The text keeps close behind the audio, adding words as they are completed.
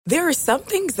There are some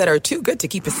things that are too good to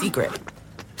keep a secret.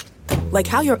 Like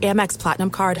how your Amex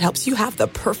Platinum card helps you have the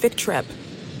perfect trip.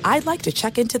 I'd like to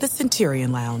check into the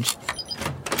Centurion Lounge.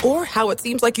 Or how it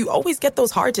seems like you always get those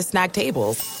hard-to-snag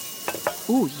tables.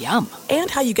 Ooh, yum.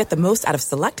 And how you get the most out of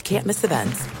select can't-miss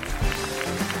events.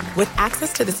 With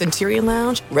access to the Centurion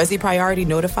Lounge, Resi Priority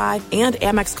Notified, and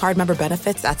Amex card member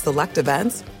benefits at select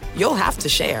events, you'll have to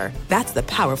share. That's the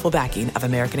powerful backing of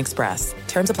American Express.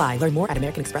 Terms apply. Learn more at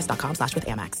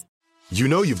americanexpress.com/withAmex. You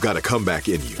know you've got a comeback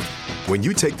in you. When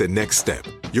you take the next step,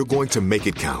 you're going to make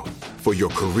it count. For your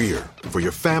career, for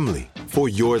your family, for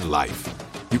your life.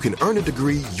 You can earn a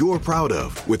degree you're proud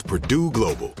of with Purdue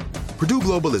Global. Purdue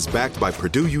Global is backed by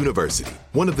Purdue University,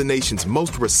 one of the nation's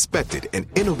most respected and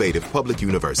innovative public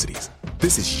universities.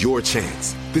 This is your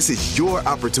chance. This is your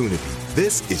opportunity.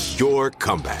 This is your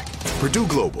comeback. Purdue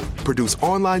Global, Purdue's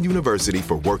online university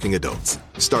for working adults.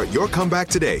 Start your comeback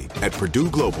today at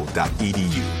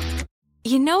purdueglobal.edu.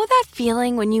 You know that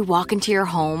feeling when you walk into your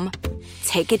home,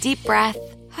 take a deep breath,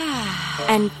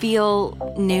 and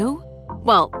feel new?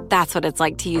 Well, that's what it's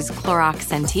like to use Clorox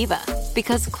Scentiva.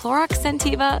 Because Clorox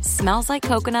Scentiva smells like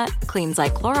coconut, cleans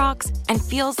like Clorox, and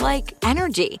feels like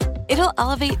energy. It'll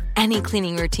elevate any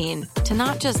cleaning routine to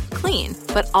not just clean,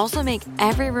 but also make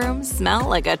every room smell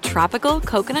like a tropical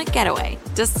coconut getaway.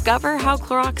 Discover how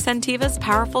Clorox Scentiva's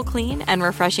powerful clean and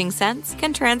refreshing scents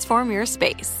can transform your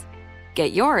space.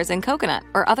 Get yours in coconut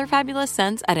or other fabulous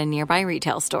scents at a nearby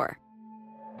retail store.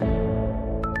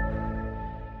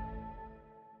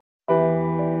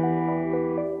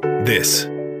 This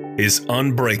is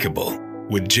Unbreakable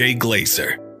with Jay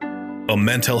Glazer, a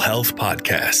mental health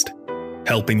podcast,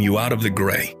 helping you out of the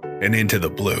gray and into the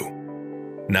blue.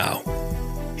 Now,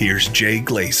 here's Jay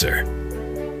Glazer.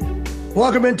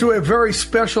 Welcome into a very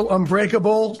special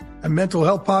Unbreakable, a mental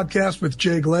health podcast with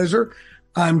Jay Glazer.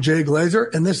 I'm Jay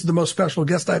Glazer, and this is the most special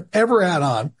guest I've ever had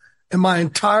on in my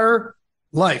entire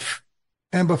life.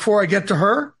 And before I get to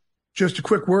her, just a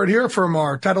quick word here from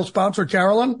our title sponsor,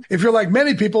 Carolyn. If you're like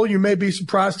many people, you may be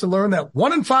surprised to learn that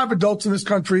 1 in 5 adults in this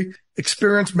country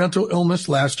experienced mental illness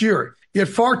last year. Yet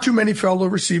far too many fail to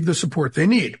receive the support they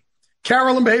need.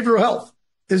 Carolyn Behavioral Health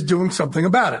is doing something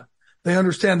about it. They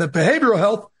understand that behavioral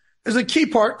health is a key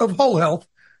part of whole health,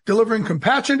 delivering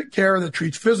compassionate care that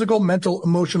treats physical, mental,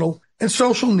 emotional, and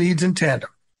social needs in tandem.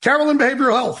 Carolyn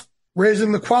Behavioral Health,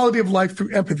 raising the quality of life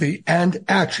through empathy and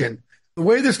action. The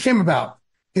way this came about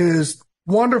is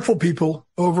wonderful people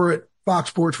over at Fox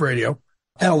Sports Radio.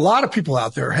 And a lot of people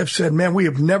out there have said, man, we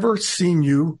have never seen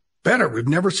you better. We've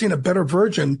never seen a better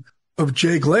version of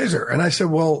Jay Glazer. And I said,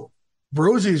 well,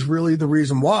 Rosie's really the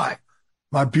reason why.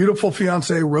 My beautiful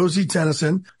fiance, Rosie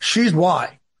Tenison, she's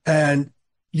why. And,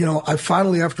 you know, I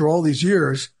finally, after all these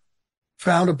years,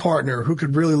 found a partner who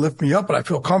could really lift me up, and I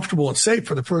feel comfortable and safe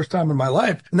for the first time in my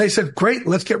life. And they said, great,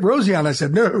 let's get Rosie on. I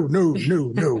said, no.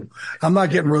 I'm not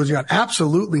getting Rosie on.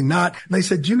 Absolutely not. And they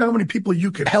said, do you know how many people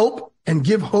you could help and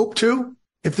give hope to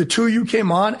if the two of you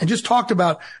came on and just talked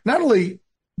about not only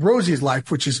Rosie's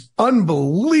life, which is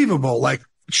unbelievable. Like,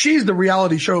 she's the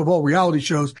reality show of all reality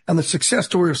shows and the success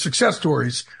story of success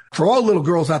stories for all little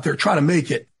girls out there trying to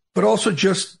make it, but also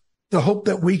just the hope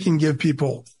that we can give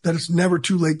people that it's never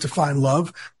too late to find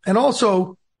love, and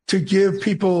also to give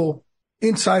people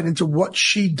insight into what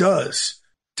she does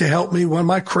to help me when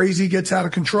my crazy gets out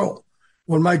of control,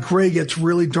 when my gray gets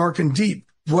really dark and deep,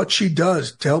 what she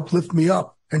does to help lift me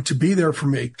up and to be there for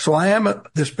me. So I am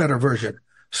this better version.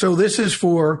 So this is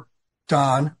for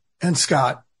Don and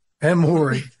Scott and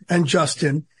Maury and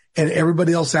Justin and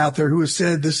everybody else out there who has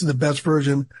said this is the best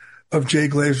version of Jay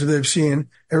Glazer they've seen.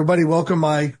 Everybody welcome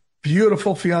my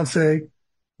beautiful fiance,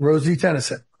 Rosie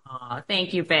Tenison. Aw,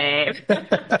 thank you, babe.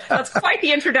 That's quite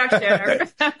the introduction.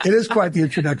 It is quite the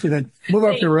introduction. And move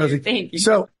up to Rosie. Thank you.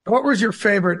 So what was your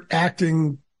favorite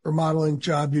acting or modeling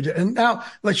job you did? And now,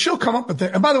 like, she'll come up with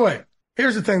things. And by the way,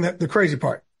 here's the thing, that the crazy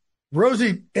part.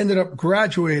 Rosie ended up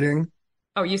graduating.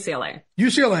 Oh, UCLA.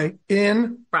 UCLA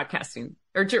in Broadcasting.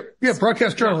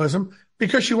 Broadcast journalism,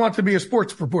 because she wanted to be a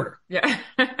sports reporter. Yeah.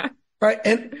 Right.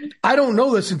 And I don't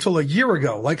know this until a year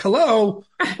ago. Like, hello,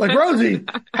 like, Rosie,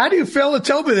 how do you fail to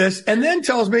tell me this? And then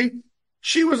tells me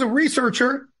she was a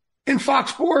researcher in Fox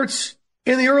Sports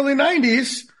in the early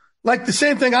 90s, like the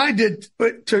same thing I did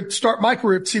to start my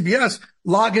career at CBS,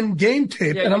 logging game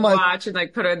tape. Yeah, and I'm like, watch and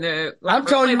like put in the, I'm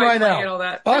telling you right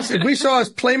now, we saw his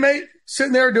playmate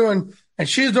sitting there doing, and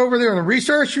she's over there in the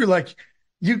research. You're like,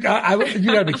 you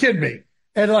gotta be kidding me.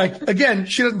 And like, again,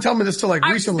 she doesn't tell me this till like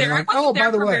recently. Like, oh,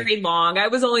 by the way, very long. I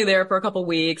was only there for a couple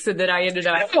weeks, and then I ended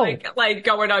up like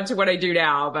going on to what I do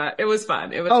now. But it was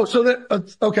fun. It was. Oh, so that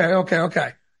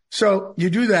okay. So you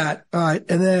do that. And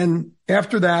then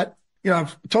after that,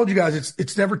 I've told you guys,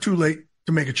 it's never too late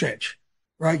to make a change,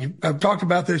 right? I've talked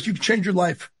about this. You can change your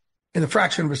life in a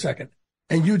fraction of a second,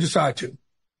 and you decide to.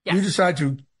 Yes. You decide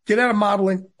to get out of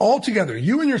modeling altogether,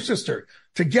 you and your sister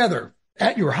together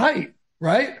at your height,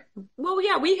 right? Well,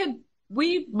 yeah,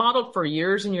 we modeled for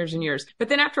years and years and years. But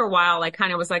then after a while, I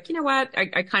kind of was like, you know what?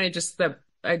 I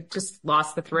just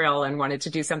lost the thrill and wanted to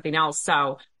do something else.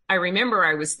 So I remember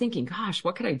I was thinking, gosh,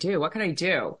 what could I do? What could I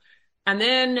do? And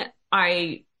then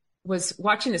I was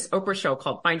watching this Oprah show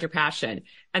called Find Your Passion.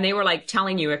 And they were like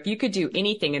telling you if you could do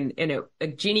anything, and a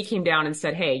genie came down and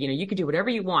said, hey, you could do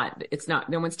whatever you want.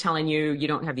 No one's telling you, you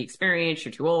don't have the experience,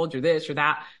 you're too old, you're this, you're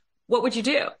that. What would you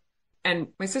do? And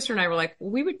my sister and I were like, well,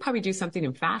 we would probably do something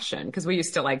in fashion, because we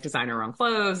used to like design our own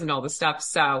clothes and all this stuff.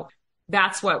 So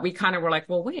that's what we kind of were like,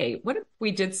 well, wait, what if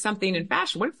we did something in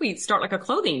fashion? What if we start like a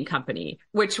clothing company,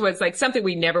 which was like something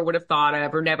we never would have thought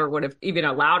of or never would have even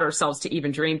allowed ourselves to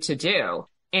even dream to do.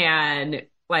 And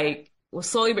like, well,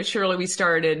 slowly but surely we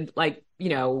started like,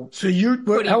 So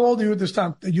how old are you at this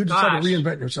time that you decided to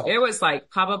reinvent yourself? It was like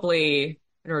probably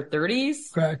in our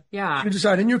 30s. Okay. Yeah. So you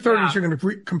decide in your 30s, you're going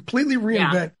to completely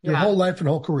reinvent your whole life and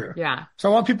whole career. Yeah. So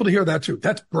I want people to hear that too.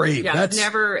 That's brave. Yeah.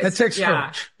 That takes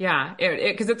courage. Yeah.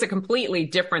 Because it's a completely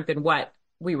different than what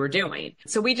we were doing.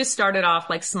 So we just started off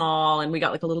like small, and we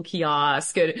got like a little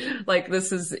kiosk, and like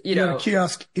this is, a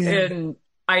kiosk in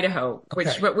Idaho,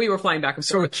 but we were flying back and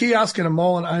forth. So a kiosk in a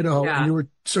mall in Idaho, and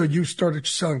you started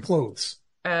selling clothes.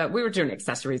 We were doing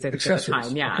accessories at the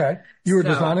time. Yeah. Okay. You were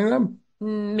designing them?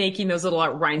 Making those little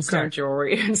rhinestone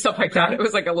jewelry and stuff like that. It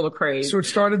was like a little craze. So it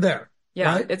started there.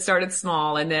 Yeah. Right? It started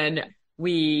small, and then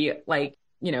we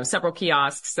several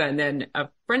kiosks, and then a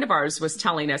friend of ours was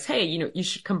telling us, hey, you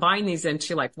should combine these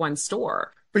into like one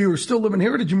store. But you were still living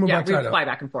here, or did you move back to Idaho? Yeah, we would fly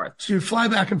back and forth. So you fly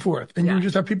back and forth, and you would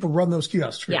just have people run those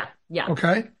kiosks for you? Yeah.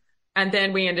 Okay. And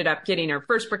then we ended up getting our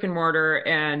first brick and mortar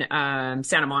in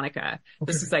Santa Monica.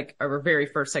 Okay. This is like our very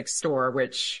first like store,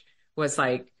 which was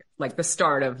like the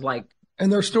start of like.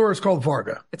 And their store is called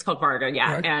Varga. It's called Varga,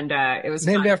 yeah. Right. And it was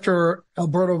named after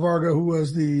Alberto Varga, who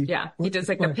was the. Yeah, he does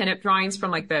like the pinup drawings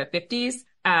from like the 50s.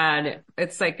 And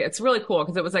it's really cool,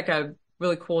 because it was like a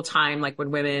really cool time, like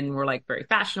when women were like very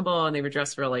fashionable, and they were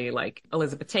dressed really like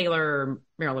Elizabeth Taylor or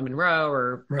Marilyn Monroe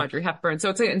or Audrey Hepburn. So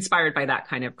it's inspired by that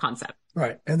kind of concept.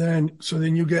 Right. And then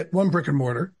you get one brick and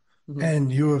mortar,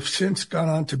 and you have since gone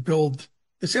on to build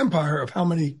this empire of how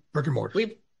many brick and mortars?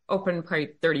 We've opened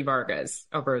probably 30 Vargas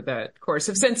over the course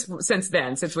of since we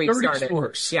started. 30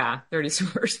 stores. Yeah, 30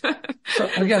 stores. So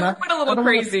again, I went a little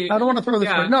crazy. I don't want to throw this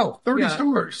away. No, 30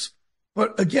 stores.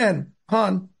 But again,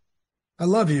 hon, I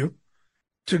love you.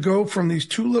 To go from these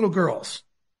two little girls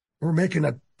who were making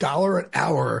 $1 an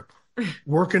hour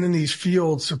working in these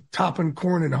fields of topping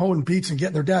corn and hoeing beets and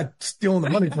getting their dad stealing the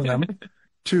money from them,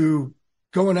 to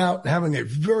going out and having a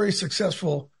very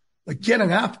successful, like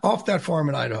getting off that farm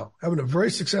in Idaho, having a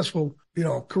very successful,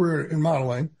 career in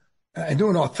modeling, and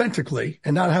doing it authentically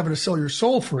and not having to sell your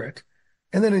soul for it.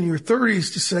 And then in your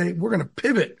 30s to say, we're going to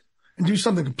pivot and do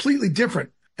something completely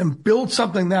different and build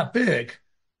something that big,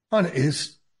 hon,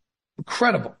 is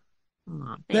incredible.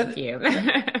 Oh, thank you.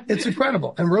 It's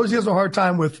incredible. And Rosie has a hard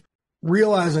time with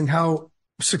realizing how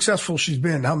successful she's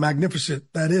been, how magnificent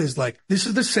that is. Like, this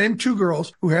is the same two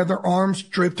girls who had their arms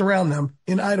draped around them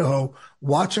in Idaho,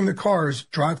 watching the cars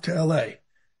drive to LA.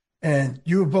 And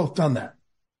you have both done that.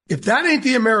 If that ain't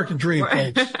the American dream,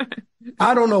 folks,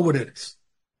 I don't know what it is.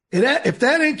 If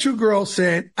that ain't two girls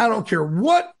saying, I don't care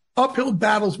what uphill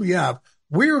battles we have,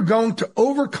 we're going to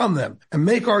overcome them and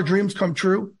make our dreams come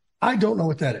true, I don't know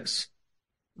what that is.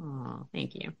 Oh,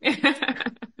 thank you.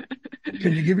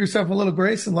 Can you give yourself a little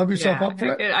grace and love yourself up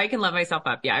for it? I can love myself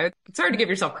up. Yeah. It's hard to give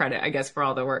yourself credit, I guess, for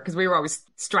all the work, because we were always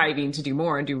striving to do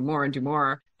more and do more and do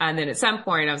more. And then at some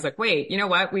point I was like, wait, you know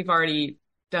what? We've already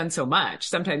done so much.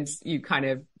 Sometimes you kind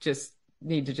of just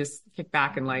need to just kick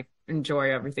back and like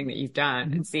enjoy everything that you've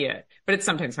done and see it. But it's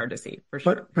sometimes hard to see, for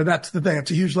sure. But that's the thing. It's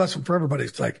a huge lesson for everybody.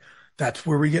 It's like, that's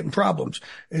where we get in problems,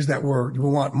 is that we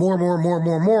want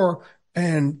more,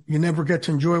 and you never get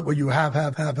to enjoy what you have.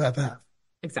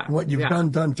 Exactly. What you've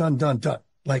done.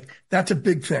 Like, that's a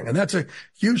big thing. And that's a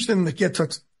huge thing that gets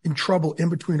us in trouble in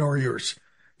between our ears,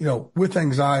 with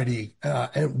anxiety,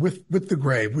 and with the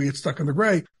gray. We get stuck in the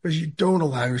gray because you don't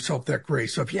allow yourself that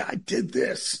grace of, I did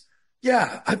this.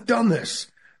 Yeah, I've done this.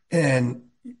 And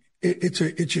it's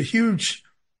a huge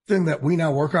thing that we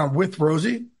now work on with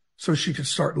Rosie, so she can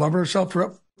start loving herself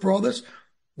for all this.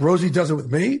 Rosie does it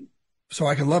with me, so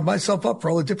I can love myself up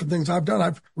for all the different things I've done.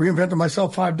 I've reinvented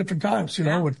myself 5 different times,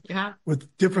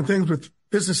 with different things, with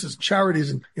businesses,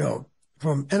 charities, and,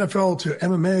 from NFL to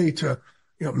MMA to,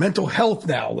 mental health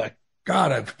now. Like,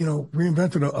 God, I've,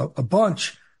 reinvented a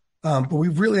bunch. But we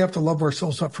really have to love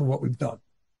ourselves up for what we've done.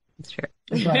 That's true.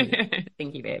 Right.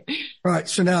 Thank you, babe. All right.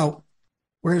 So now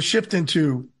we're going to shift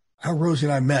into how Rosie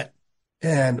and I met.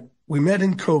 And we met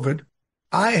in COVID.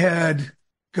 I had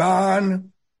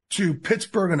gone to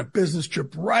Pittsburgh on a business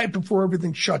trip right before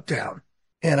everything shut down.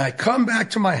 And I come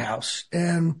back to my house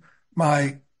and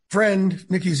my friend,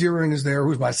 Nikki Ziering, is there, who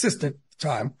was my assistant at the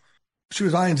time. She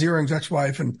was Ian Ziering's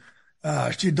ex-wife, and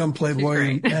she had done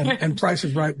Playboy and Price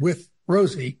is Right with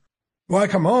Rosie. Well, I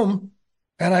come home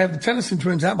and I have the Tenison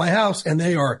twins at my house, and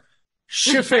they are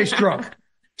shit-faced drunk,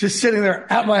 just sitting there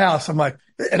at my house. I'm like,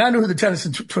 and I knew who the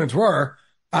Tenison twins were.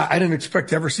 I didn't expect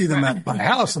to ever see them at my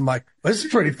house. I'm like, this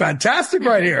is pretty fantastic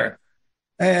right here.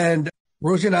 And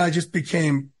Rosie and I just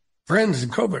became friends in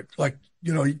COVID. Like,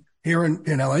 here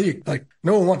in LA, like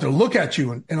no one wanted to look at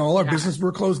you, and all our businesses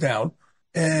were closed down.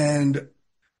 And a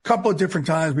couple of different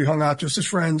times we hung out just as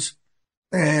friends.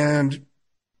 And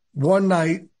one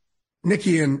night,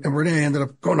 Nikki and Renee ended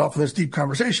up going off in this deep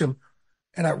conversation.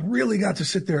 And I really got to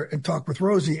sit there and talk with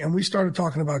Rosie. And we started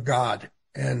talking about God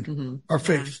and our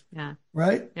faith. Yeah.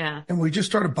 Right? Yeah. And we just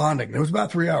started bonding. It was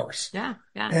about 3 hours. Yeah.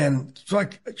 Yeah. And so I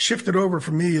shifted over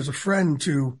from me as a friend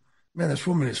to, man, this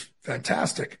woman is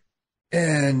fantastic.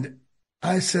 And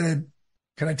I said,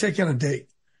 can I take you on a date?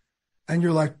 And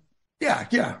you're like,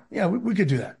 yeah, we could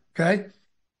do that. Okay.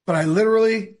 But I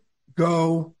literally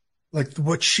go, like,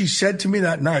 what she said to me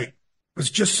that night was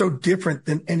just so different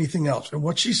than anything else. And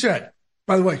what she said,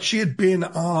 by the way, she had been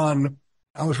on,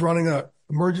 I was running an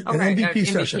MVP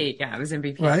session. Yeah, it was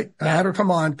MVP. Right. Yeah. I had her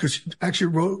come on because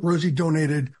actually Rosie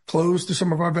donated clothes to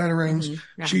some of our veterans.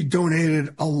 Yeah. She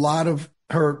donated a lot of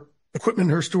her equipment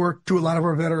in her store to a lot of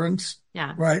our veterans.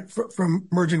 Yeah. Right. From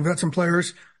emerging vets and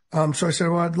players. So I said,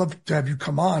 well, I'd love to have you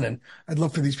come on, and I'd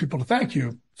love for these people to thank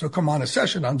you. So come on a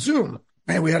session on Zoom.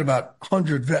 Man, we had about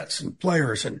 100 vets and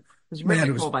players, and It was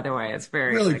really cool, by the way. It's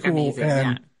very really cool.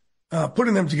 amazing. And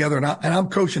putting them together, and I'm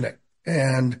coaching it.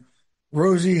 And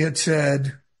Rosie had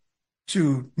said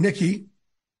to Nikki.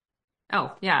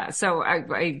 Oh, yeah. So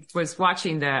I was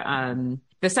watching the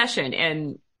session,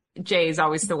 and Jay is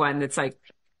always the one that's like,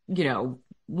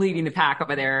 leading the pack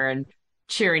over there and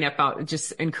cheering up out,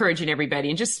 just encouraging everybody,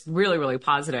 and just really, really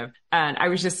positive. And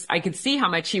I could see how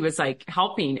much he was like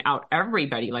helping out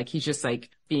everybody. Like he's just like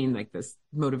being like this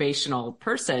motivational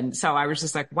person. So I was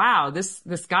just like, wow, this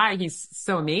guy, he's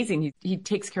so amazing. He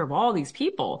takes care of all these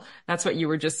people. That's what you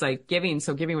were just like giving.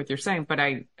 So giving what you're saying. But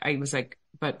I was like,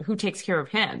 but who takes care of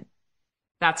him?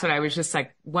 That's what I was just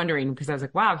like wondering, because I was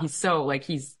like, wow,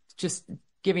 he's just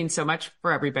giving so much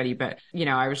for everybody. But,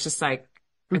 I was just like,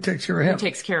 who takes care of him? Who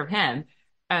takes care of him?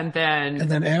 And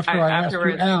then after I asked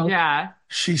her out,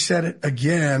 she said it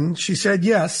again. She said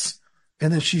yes.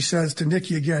 And then she says to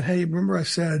Nikki again, hey, remember I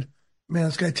said, man,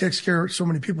 this guy takes care of so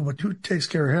many people, but who takes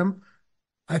care of him?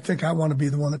 I think I want to be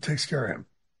the one that takes care of him.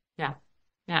 Yeah.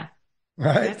 Yeah.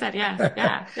 Right? I said,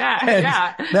 yeah.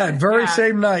 That very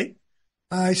same night,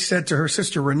 I said to her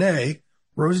sister, Renee,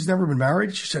 Rosie's never been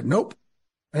married? She said, nope.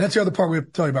 And that's the other part we have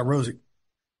to tell you about Rosie.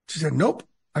 She said, nope.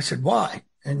 I said, why?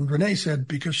 And Renee said,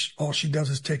 because all she does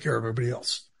is take care of everybody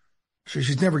else. So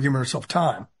she's never given herself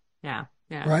time. Yeah.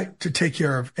 Yeah. Right? To take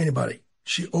care of anybody.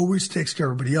 She always takes care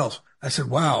of everybody else. I said,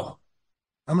 wow,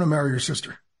 I'm going to marry your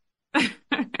sister. I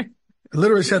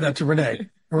literally said that to Renee.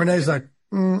 And Renee's like,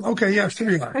 okay, yeah, sure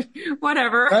you are.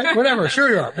 Whatever. Right? Whatever, sure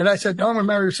you are. And I said, no, I'm going to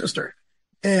marry your sister.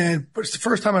 And it's the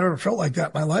first time I'd ever felt like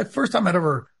that in my life. First time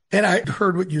and I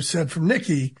heard what you said from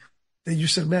Nikki, that you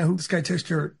said, man, this guy takes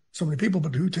care of so many people,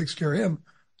 but who takes care of him?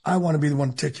 I want to be the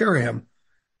one to take care of him.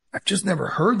 I've just never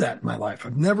heard that in my life.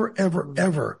 I've never, ever,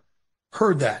 ever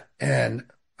heard that. And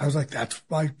I was like, that's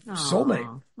my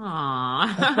soulmate.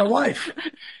 Aww. That's my wife.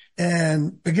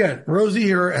 And again, Rosie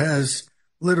here has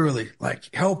literally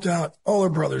like helped out all her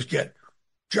brothers get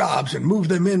jobs and moved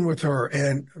them in with her,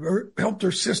 and helped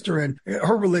her sister and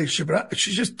her relationship. And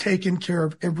she's just taken care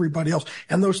of everybody else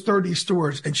and those 30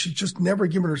 stores. And she's just never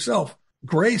given herself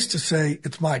grace to say,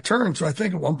 it's my turn. So I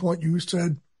think at one point you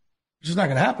said, it's just not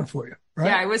going to happen for you. Right?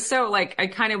 Yeah. I was so like, I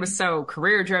kind of was so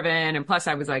career driven. And plus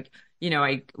I was like,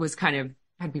 I was kind of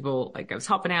had people like I was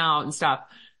helping out and stuff.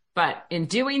 But in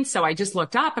doing so, I just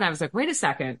looked up and I was like, wait a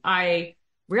second. I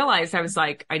realized I was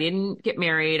like, I didn't get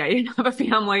married. I didn't have a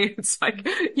family. It's like,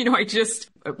 I just,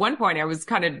 at one point I was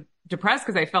kind of depressed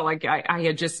because I felt like I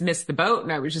had just missed the boat,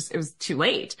 and it was too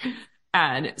late.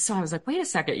 And so I was like, wait a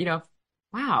second,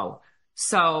 wow.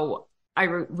 So I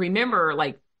remember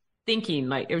like thinking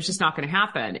like it was just not going to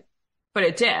happen, but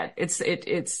it did.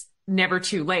 It's never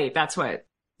too late. That's what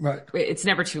Right. it's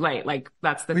never too late. Like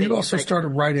that's the But thing. you also started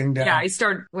writing down. Yeah, I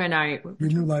started when your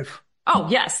new life. Oh,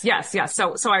 yes.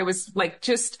 So I was like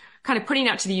just kind of putting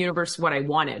out to the universe what I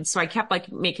wanted. So I kept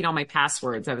like making all my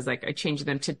passwords. I was like, I changed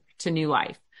them to new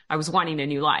life. I was wanting a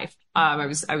new life. I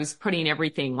was putting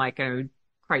everything like I would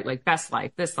write like best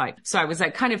life, this life. So I was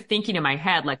like kind of thinking in my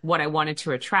head, like what I wanted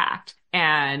to attract.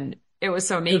 And it was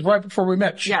so amazing. It was right before we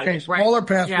met. She changed all our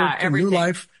passwords to new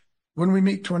life. When we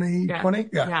meet 2020?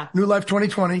 Yeah. New life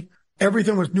 2020.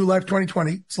 Everything was new life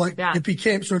 2020. It's like it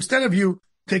became, so instead of you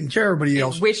taking care of everybody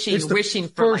else, wishing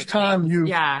for first time you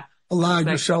allowed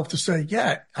yourself to say,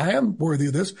 I am worthy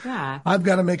of this. Yeah. I've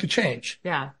got to make a change.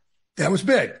 Yeah. That was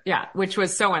big. Yeah. Which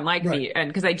was so unlike me. And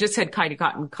because I just had kind of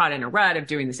gotten caught in a rut of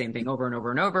doing the same thing over and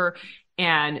over and over.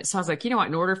 And so I was like, you know what?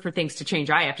 In order for things to change,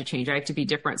 I have to change. I have to be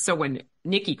different. So when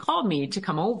Nikki called me to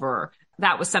come over,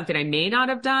 that was something I may not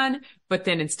have done. But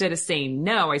then instead of saying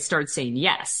no, I started saying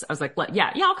yes. I was like,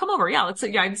 I'll come over. Yeah. I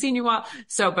haven't seen you in a while.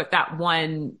 So, but that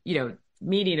one,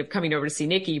 meeting of coming over to see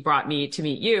Nikki brought me to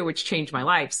meet you, which changed my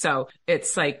life. So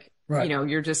it's like,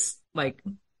 you're just like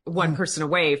one person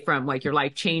away from like your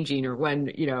life changing, or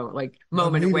one, like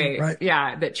moment away. Right.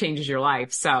 Yeah. That changes your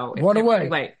life. So one away.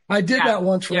 Like, I did that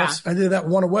once for us. I did that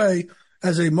one away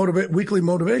as a weekly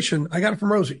motivation. I got it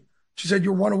from Rosie. She said,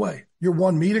 you're one away. You're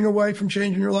one meeting away from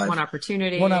changing your life. One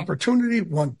opportunity,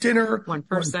 one dinner, one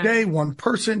person, one day, one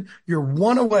person. You're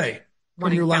one away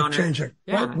from your life changing.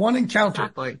 Yeah. Right? One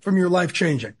encounter from your life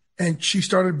changing. And she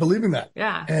started believing that.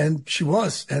 Yeah. And she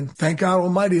was. And thank God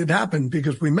Almighty it happened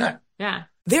because we met. Yeah.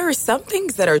 There are some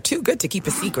things that are too good to keep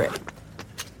a secret.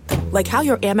 Like how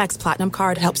your Amex Platinum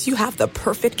card helps you have the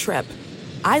perfect trip.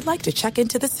 I'd like to check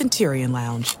into the Centurion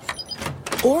Lounge.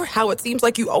 Or how it seems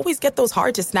like you always get those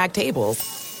hard-to-snag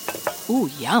tables. Ooh,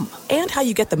 yum. And how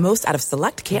you get the most out of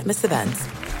select can't-miss events.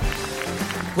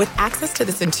 With access to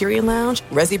the Centurion Lounge,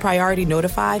 Rosie Priority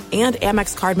Notified, and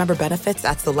Amex card member benefits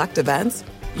at select events,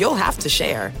 you'll have to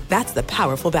share. That's the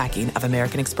powerful backing of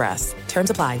American Express.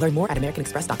 Terms apply. Learn more at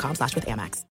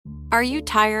americanexpress.com/withAmex. Are you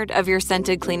tired of your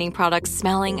scented cleaning products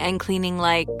smelling and cleaning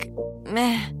like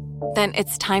meh? Then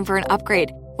it's time for an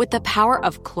upgrade with the power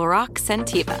of Clorox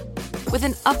Scentiva. With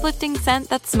an uplifting scent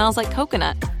that smells like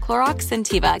coconut, Clorox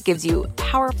Scentiva gives you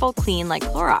powerful clean like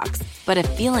Clorox, but a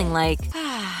feeling like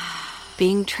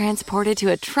being transported to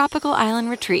a tropical island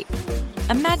retreat.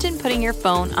 Imagine putting your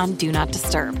phone on Do Not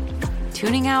Disturb,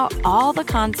 tuning out all the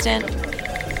constant,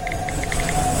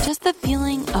 just the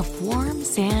feeling of warm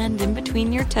sand in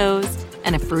between your toes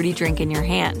and a fruity drink in your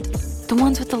hand. The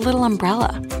ones with the little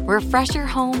umbrella. Refresh your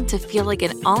home to feel like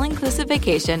an all-inclusive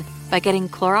vacation by getting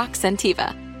Clorox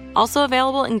Scentiva. Also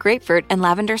available in grapefruit and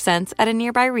lavender scents at a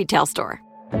nearby retail store.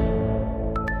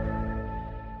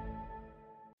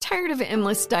 Tired of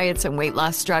endless diets and weight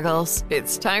loss struggles?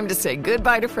 It's time to say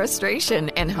goodbye to frustration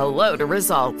and hello to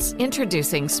results.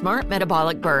 Introducing Smart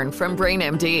Metabolic Burn from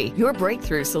BrainMD, your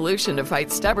breakthrough solution to fight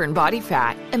stubborn body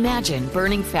fat. Imagine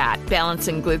burning fat,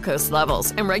 balancing glucose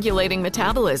levels, and regulating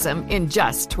metabolism in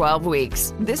just 12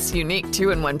 weeks. This unique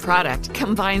 2-in-1 product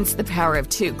combines the power of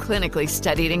 2 clinically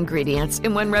studied ingredients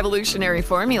in one revolutionary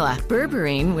formula.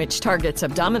 Berberine, which targets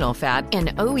abdominal fat, and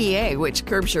OEA, which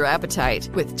curbs your appetite.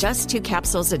 With just 2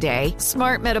 capsules a day,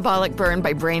 Smart Metabolic Burn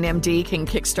by BrainMD can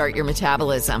kickstart your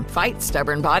metabolism, fight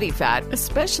stubborn body fat,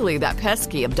 especially that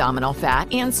pesky abdominal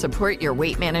fat, and support your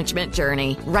weight management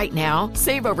journey. Right now,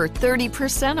 save over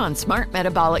 30% on Smart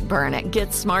Metabolic Burn at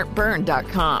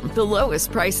GetSmartBurn.com. The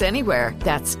lowest price anywhere.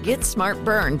 That's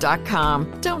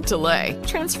GetSmartBurn.com. Don't delay.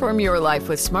 Transform your life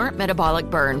with Smart Metabolic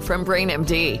Burn from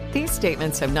BrainMD. These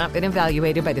statements have not been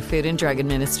evaluated by the Food and Drug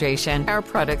Administration. Our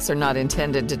products are not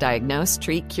intended to diagnose,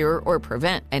 treat, cure, or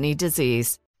prevent any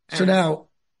disease. So now,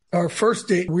 our first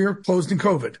date, we were closed in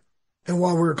COVID. And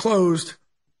while we were closed,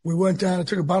 we went down and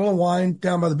took a bottle of wine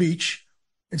down by the beach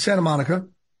in Santa Monica.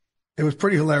 It was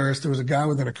pretty hilarious. There was a guy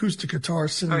with an acoustic guitar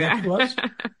sitting next to us.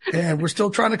 And we're still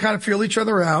trying to kind of feel each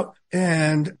other out.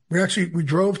 And we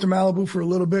drove to Malibu for a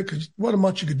little bit because what a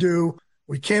much you could do.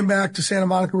 We came back to Santa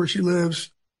Monica where she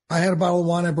lives. I had a bottle of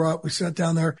wine I brought. We sat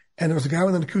down there and there was a guy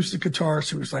with an acoustic guitar.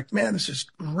 So he was like, man, this is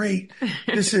great.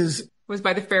 This is... It was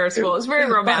by the Ferris wheel. It was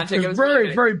very romantic. It was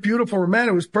very, very beautiful,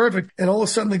 romantic. It was perfect. And all of a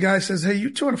sudden the guy says, hey, you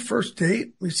two on a first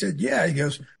date? We said, yeah. He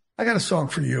goes, I got a song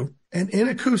for you. And in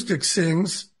acoustic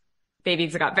sings...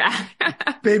 Baby's Got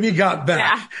Back. Baby Got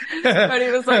Back. Yeah. But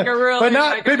it was like a really... But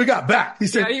not Baby Got Back. He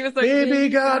said, he was like, Baby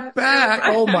Got Back.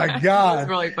 Oh my God. It was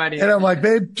really funny. And I'm like,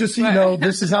 babe, just so you know,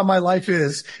 this is how my life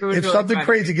is. If really something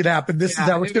crazy could happen, this is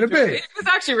how it's going to be. It was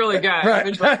actually really good.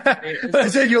 Right. But I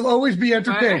said, you'll always be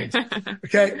entertained.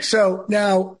 Okay. So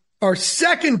now our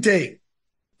second date,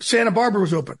 Santa Barbara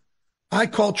was open. I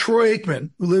call Troy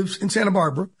Aikman, who lives in Santa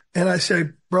Barbara, and I say,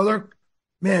 brother,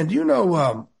 man, do you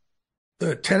know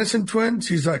the Tenison twins?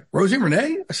 He's like, Rosie and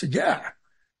Renee? I said, yeah,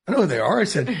 I know who they are. I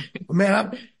said, well,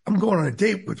 man, I'm going on a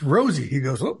date with Rosie. He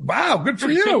goes, oh, wow, good for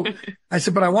you. I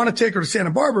said, but I want to take her to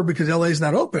Santa Barbara because LA's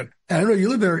not open. And I know you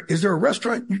live there. Is there a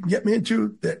restaurant you can get me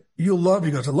into that you'll love?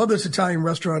 He goes, I love this Italian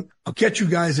restaurant. I'll get you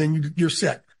guys in. You're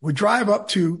set. We drive up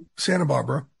to Santa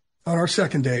Barbara on our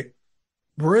second date.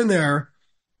 We're in there.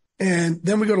 And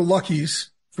then we go to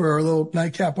Lucky's for a little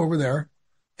nightcap over there.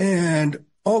 And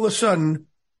all of a sudden,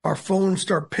 our phones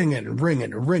start pinging and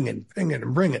ringing and ringing, pinging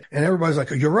and ringing. And everybody's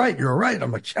like, oh, you're right. You're right.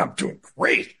 I'm like, yeah, I'm doing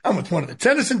great. I'm with one of the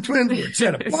Tenison twins. We're in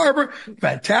Santa Barbara.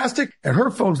 Fantastic. And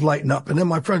her phone's lighting up. And then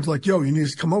my friend's like, yo, you need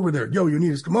us to come over there. Yo, you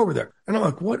need us to come over there. And I'm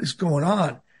like, what is going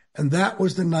on? And that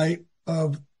was the night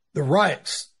of the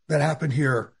riots that happened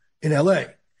here in LA.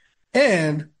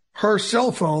 And her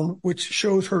cell phone, which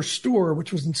shows her store,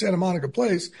 which was in Santa Monica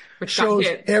Place, shows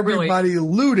everybody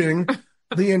looting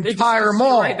the entire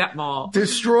mall. That mall.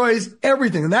 Destroys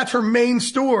everything. And that's her main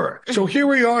store. So here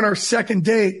we are on our second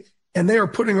date, and they are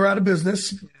putting her out of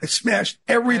business. They smashed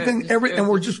everything, and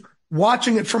we're just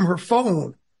watching it from her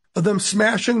phone of them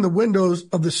smashing the windows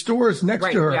of the stores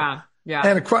next to her. Yeah. Yeah.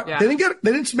 And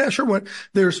they didn't smash her one.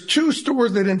 There's 2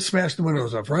 stores they didn't smash the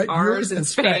windows of, right? Ours and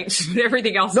Spanx.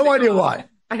 Everything else. No idea why.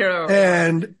 I don't know.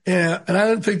 And I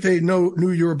didn't think they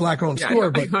knew you were a black-owned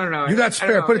store, but you got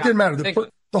spared. But it didn't matter. They put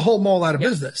the whole mall out of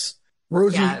business.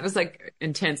 Rosie. Yeah, it was like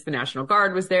intense. The National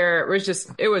Guard was there.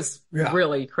 It was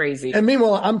really crazy. And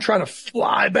meanwhile, I'm trying to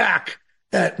fly back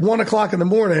at 1:00 in the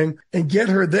morning and get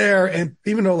her there. And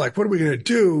even though, like, what are we going to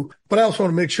do? But I also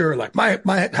want to make sure, like,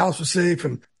 my house was safe.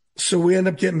 And so we end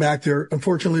up getting back there.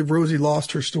 Unfortunately, Rosie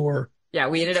lost her store. Yeah,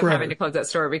 we ended up having to close that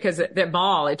store because the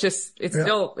mall, it's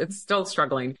still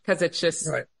struggling because it's just,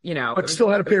 But still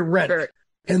had to pay rent.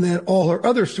 And then all her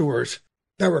other stores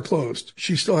that were closed,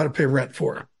 she still had to pay rent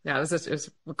for. Yeah,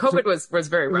 COVID was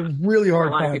very rough. It was really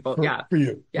hard for a lot of people. For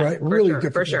you, right? Really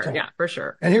difficult. For sure. Time. Yeah, for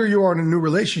sure. And here you are in a new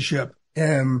relationship.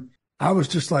 And I was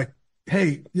just like,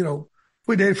 hey,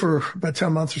 we dated for about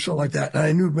 10 months or something like that. And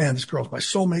I knew, man, this girl's my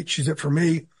soulmate. She's it for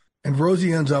me. And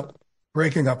Rosie ends up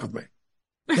breaking up with me.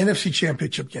 NFC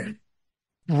Championship game.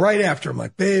 Right after, I'm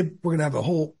like, babe, we're going to have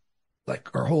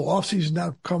our whole off season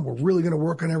now come. We're really going to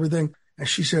work on everything. And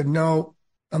she said, no,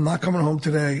 I'm not coming home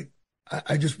today.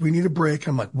 We need a break.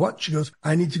 I'm like, what? She goes,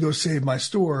 I need to go save my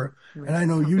store. And I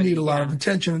know you need a lot of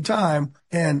attention and time.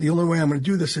 And the only way I'm going to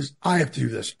do this is I have to do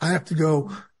this. I have to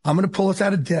go. I'm going to pull us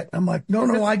out of debt. I'm like,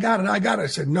 no, I got it. I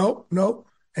said, no.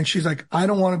 And she's like, I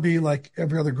don't want to be like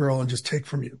every other girl and just take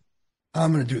from you.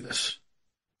 I'm going to do this.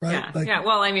 Right? Yeah.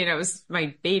 Well, I mean, it was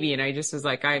my baby and I just was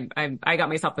like, I got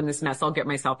myself in this mess. I'll get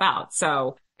myself out.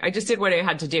 So I just did what I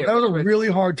had to do. That was a really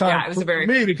hard time for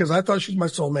me because I thought she was my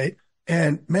soulmate.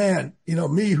 And man,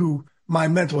 me who my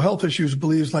mental health issues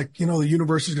believes like, the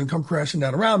universe is going to come crashing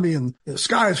down around me and the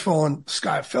sky is falling. The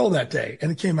sky fell that day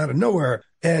and it came out of nowhere.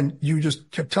 And you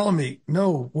just kept telling me,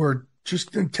 no, we're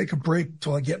just going to take a break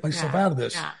till I get myself out of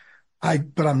this. Yeah.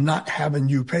 But I'm not having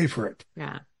you pay for it.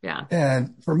 Yeah. Yeah.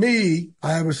 And for me,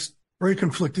 I was very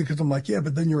conflicted because I'm like, yeah,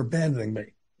 but then you're abandoning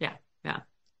me. Yeah. Yeah.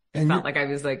 And felt like I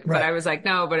was like, but I was like,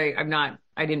 no, but I'm not,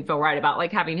 I didn't feel right about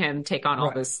like having him take on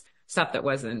all this stuff that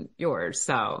wasn't yours.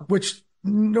 So, which I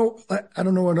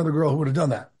don't know another girl who would have done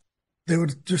that. They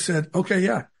would have just said, okay,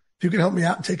 yeah, if you can help me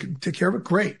out and take care of it,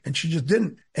 great. And she just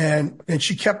didn't. And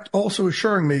she kept also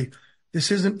assuring me, this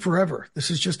isn't forever.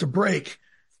 This is just a break.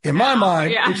 In my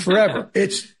mind, it's forever.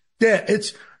 It's dead.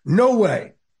 It's no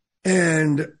way.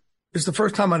 And it's the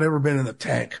first time I'd ever been in the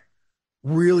tank,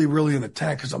 really, really in the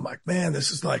tank. Cause I'm like, man,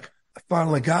 this is like, I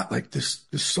finally got like this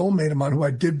soulmate of mine who I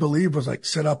did believe was like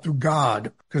set up through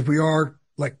God. Cause we are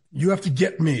like, you have to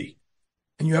get me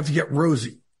and you have to get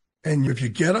Rosie. And if you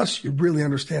get us, you really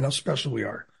understand how special we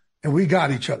are. And we got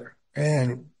each other.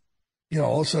 And,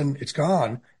 all of a sudden it's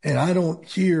gone. And I don't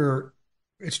hear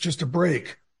it's just a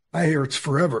break. I hear it's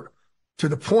forever to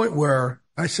the point where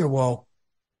I said, well,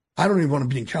 I don't even want to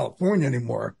be in California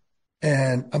anymore.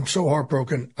 And I'm so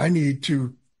heartbroken. I need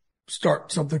to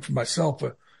start something for myself,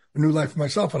 a new life for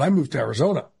myself. And I moved to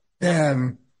Arizona.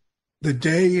 And the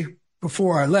day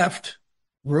before I left,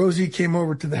 Rosie came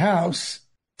over to the house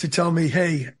to tell me,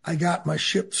 hey, I got my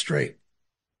ship straight.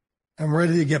 I'm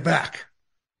ready to get back.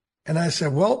 And I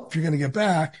said, well, if you're going to get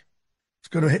back, it's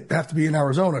going to have to be in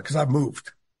Arizona because I've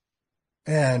moved.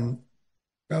 And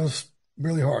that was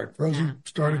really hard. Rosie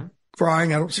started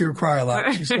crying. I don't see her cry a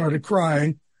lot. She started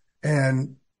crying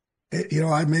and,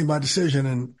 I made my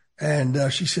decision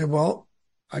and she said, well,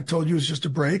 I told you it's just a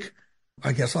break.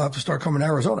 I guess I'll have to start coming to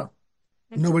Arizona.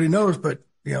 Nobody knows, but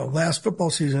last football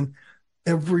season,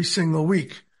 every single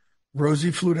week,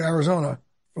 Rosie flew to Arizona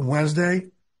from Wednesday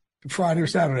to Friday or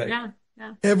Saturday.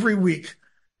 Yeah. Every week,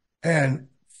 and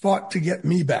fought to get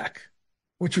me back,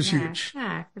 which was huge.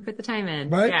 Yeah. We put the time in.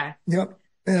 Right? Yeah. Yep.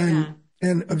 And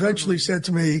eventually said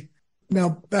to me, now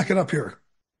back it up here.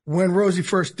 When Rosie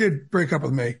first did break up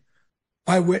with me,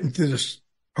 I went into this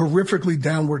horrifically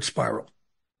downward spiral.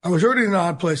 I was already in an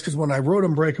odd place because when I wrote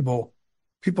Unbreakable,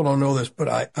 people don't know this,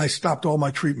 but I stopped all my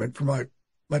treatment for my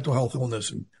mental health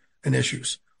illness and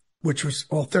issues, which was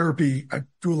all therapy. I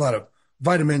do a lot of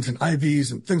vitamins and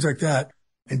IVs and things like that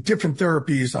and different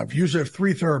therapies. I've usually have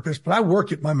 3 therapists, but I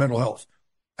work at my mental health.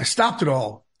 I stopped it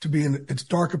all to be in as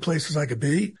dark a place as I could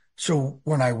be. So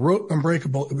when I wrote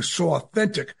Unbreakable, it was so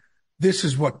authentic. This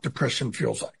is what depression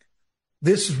feels like.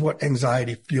 This is what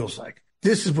anxiety feels like.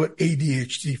 This is what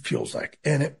ADHD feels like.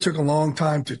 And it took a long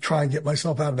time to try and get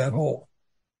myself out of that hole.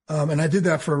 And I did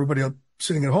that for everybody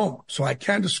sitting at home. So I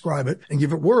can describe it and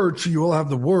give it words so you all have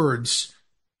the words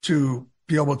to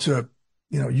be able to,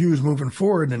 use moving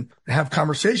forward and have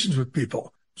conversations with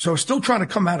people. So still trying to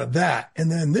come out of that. And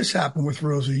then this happened with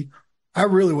Rosie. I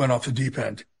really went off the deep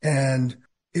end, and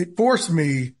it forced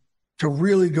me to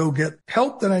really go get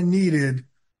help that I needed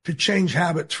to change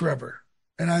habits forever.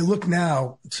 And I look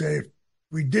now and say, if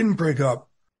we didn't break up,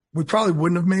 we probably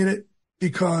wouldn't have made it,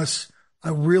 because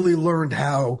I really learned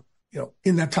how,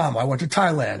 in that time I went to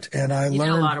Thailand and I learned. You did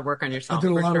a lot of work on yourself. I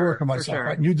did a lot of work on myself.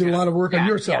 Right? And you did a lot of work on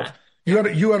yourself. Yeah. You had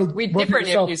to we work different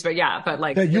yourself, issues, but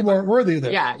like that you weren't worthy of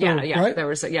this. Yeah. Right? There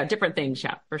was different things.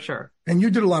 Yeah, for sure. And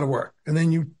you did a lot of work. And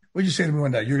then what did you say to me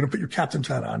one day? You're going to put your captain's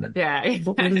hat on. And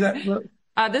what is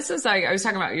that? This is like, I was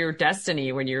talking about your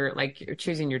destiny. When you're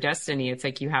choosing your destiny, it's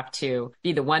like you have to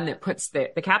be the one that puts the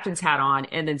captain's hat on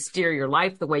and then steer your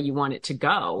life the way you want it to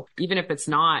go. Even if it's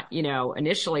not,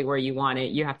 initially where you want it,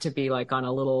 you have to be like on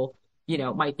a little,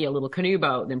 might be a little canoe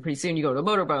boat. Then pretty soon you go to a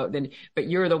motorboat. But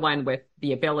you're the one with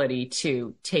the ability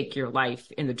to take your life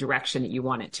in the direction that you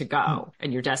want it to go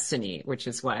and your destiny, which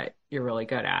is what you're really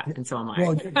good at. And so am I.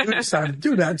 Well, you decided to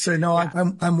do that and say, no,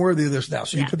 I'm worthy of this now.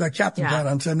 So you put that captain's hat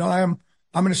on and said, no, I'm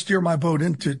going to steer my boat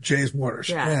into Jay's waters.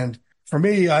 Yeah. And for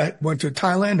me, I went to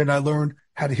Thailand and I learned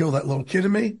how to heal that little kid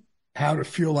in me, how to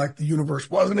feel like the universe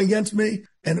wasn't against me.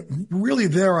 And really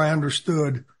there I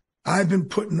understood I've been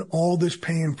putting all this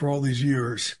pain for all these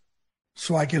years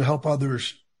so I could help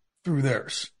others through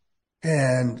theirs.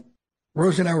 And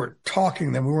Rosie and I were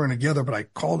talking, then we weren't together, but I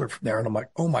called her from there and I'm like,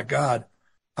 oh my God,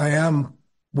 I am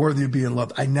worthy of being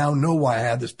loved. I now know why I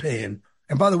had this pain.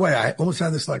 And by the way, I almost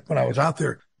had this, like when I was out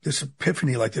there, this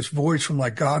epiphany, like this voice from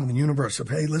like God and the universe of,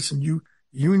 hey, listen, you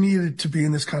needed to be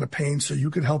in this kind of pain so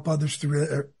you could help others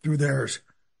through theirs.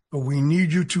 But we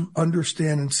need you to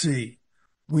understand and see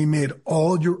we made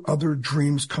all your other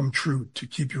dreams come true to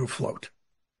keep you afloat.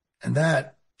 And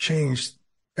that changed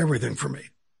everything for me.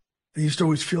 I used to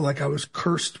always feel like I was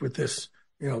cursed with this,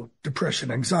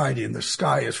 depression, anxiety, and the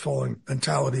sky is falling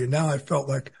mentality. And now I felt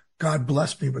like God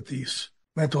blessed me with these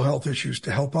mental health issues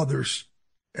to help others.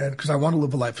 And because I want to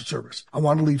live a life of service, I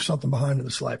want to leave something behind in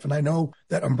this life. And I know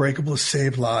that Unbreakable has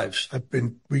saved lives.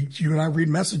 You and I read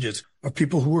messages of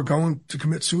people who were going to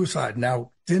commit suicide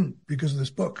now didn't because of this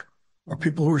book, or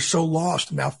people who are so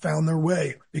lost now found their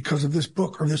way because of this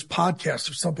book or this podcast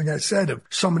or something I said. Of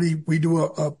somebody, we do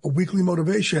a weekly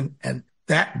motivation, and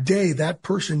that day that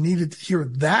person needed to hear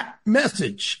that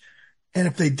message. And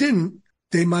if they didn't,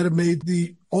 they might have made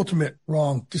the ultimate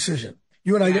wrong decision.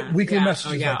 You and I get weekly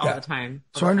messages like that. All the time.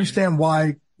 So I understand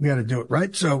why we had to do it,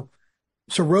 right? So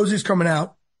Rosie's coming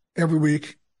out every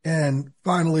week, and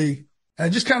finally, I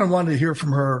just kind of wanted to hear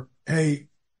from her, hey,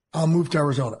 I'll move to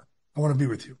Arizona. I want to be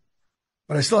with you.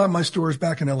 But I still have my stores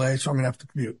back in LA, so I'm going to have to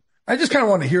commute. I just kind of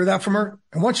wanted to hear that from her.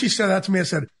 And once she said that to me, I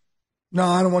said, no,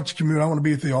 I don't want you to commute. I want to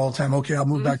be with you all the time. Okay, I'll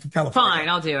move back to California. Fine,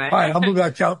 I'll do it. All right, I'll move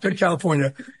back to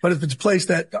California. But if it's a place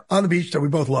that on the beach that we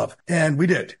both love. And we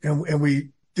did. And we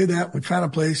did that. We found a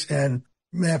place, and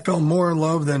man, I fell more in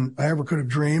love than I ever could have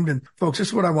dreamed. And folks, this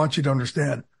is what I want you to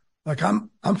understand. Like I'm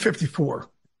 54.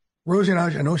 Rosie and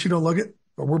I know she don't look it,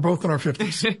 but we're both in our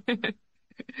 50s.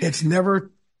 It's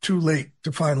never too late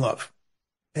to find love.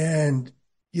 And,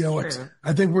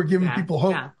 I think we're giving people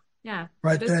hope. Yeah.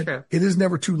 Right. That true. It is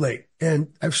never too late.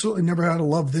 And I've certainly never had a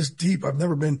love this deep. I've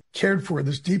never been cared for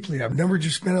this deeply. I've never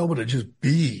just been able to just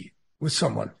be with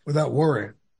someone without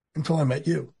worrying until I met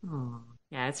you. Oh,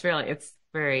 yeah. It's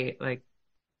very like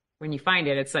when you find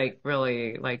it, it's like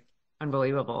really like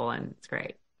unbelievable, and it's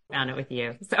great. Found it with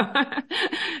you. So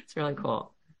it's really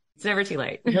cool. It's never too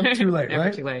late. Never too late, never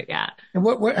right? too late, yeah. And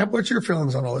what's your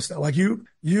feelings on all this stuff? Like you,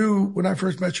 when I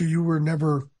first met you, you were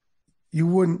never, you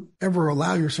wouldn't ever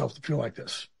allow yourself to feel like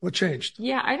this? What changed?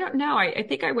 Yeah, I don't know. I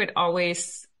think I would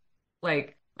always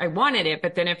I wanted it,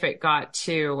 but then if it got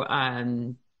to, I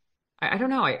don't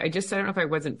know. I don't know if I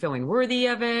wasn't feeling worthy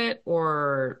of it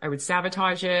or I would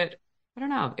sabotage it. I don't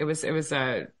know. It was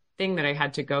a thing that I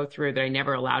had to go through that I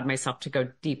never allowed myself to go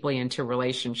deeply into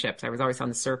relationships. I was always on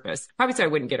the surface, probably so I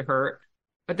wouldn't get hurt.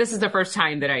 But this is the first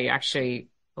time that I actually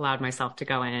allowed myself to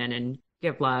go in and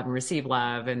give love and receive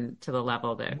love and to the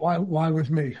level that. Why with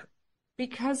me?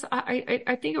 Because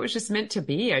I think it was just meant to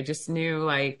be. I just knew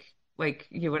like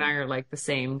you and I are like the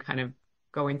same kind of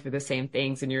going through the same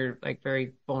things and you're like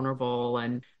very vulnerable.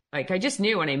 And like, I just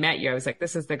knew when I met you, I was like,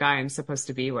 this is the guy I'm supposed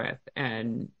to be with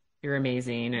and you're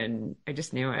amazing. And I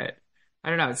just knew it. I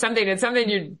don't know. It's something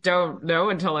you don't know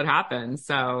until it happens.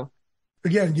 So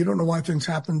again, you don't know why things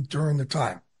happened during the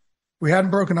time. If we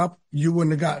hadn't broken up, you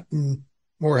wouldn't have gotten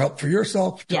more help for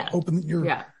yourself to open your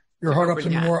heart up to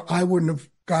me more. I wouldn't have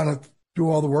got to do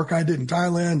all the work I did in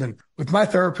Thailand and with my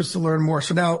therapist to learn more.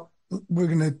 So now we're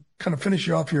going to kind of finish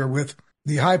you off here with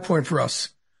the high point for us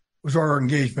was our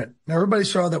engagement. Now, everybody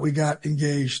saw that we got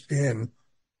engaged in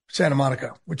Santa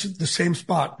Monica, which is the same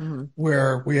spot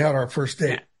where we had our first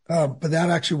date. But that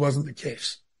actually wasn't the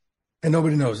case. And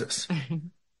nobody knows this.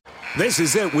 This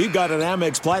is it. We've got an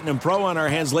Amex Platinum Pro on our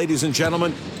hands, ladies and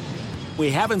gentlemen. We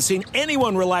haven't seen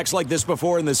anyone relax like this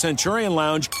before in the Centurion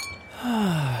Lounge.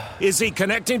 Is he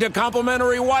connecting to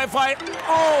complimentary Wi-Fi?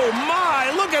 Oh,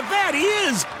 my. Look at that. He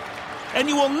is. And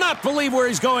you will not believe where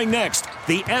he's going next.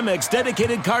 The Amex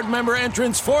dedicated card member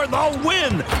entrance for the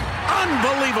win.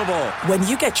 Unbelievable. When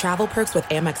you get travel perks with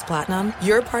Amex Platinum,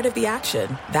 you're part of the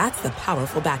action. That's the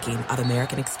powerful backing of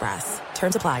American Express.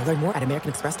 Terms apply. Learn more at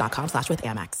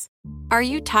americanexpress.com/withAmex. Are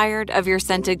you tired of your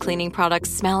scented cleaning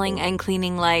products smelling and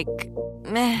cleaning like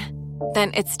meh?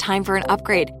 Then it's time for an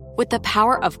upgrade with the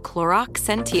power of Clorox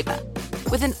Scentiva.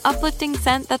 With an uplifting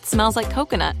scent that smells like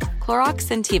coconut, Clorox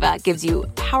Scentiva gives you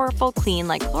powerful clean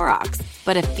like Clorox,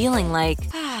 but a feeling like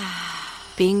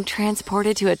being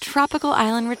transported to a tropical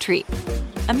island retreat.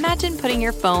 Imagine putting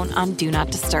your phone on Do Not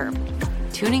Disturb,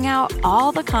 tuning out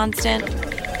all the constant,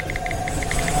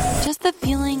 just the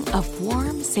feeling of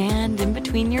warm sand in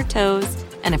between your toes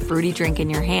and a fruity drink in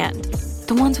your hand.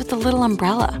 The ones with the little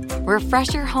umbrella.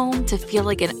 Refresh your home to feel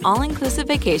like an all-inclusive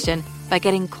vacation by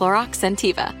getting Clorox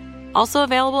Scentiva. Also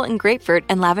available in grapefruit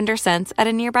and lavender scents at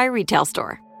a nearby retail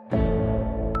store.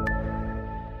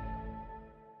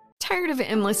 Tired of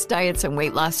endless diets and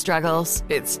weight loss struggles?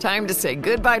 It's time to say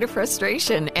goodbye to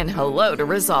frustration and hello to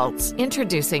results.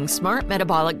 Introducing Smart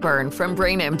Metabolic Burn from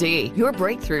BrainMD, your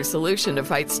breakthrough solution to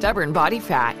fight stubborn body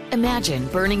fat. Imagine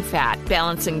burning fat,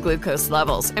 balancing glucose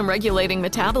levels, and regulating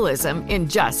metabolism in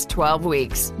just 12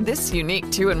 weeks. This unique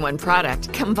 2-in-1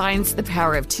 product combines the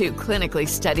power of 2 clinically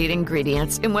studied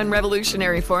ingredients in one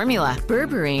revolutionary formula.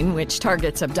 Berberine, which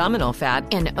targets abdominal fat,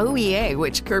 and OEA,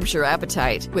 which curbs your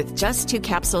appetite. With just 2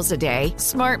 capsules a day,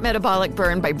 Smart Metabolic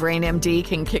Burn by BrainMD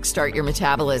can kickstart your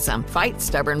metabolism, fight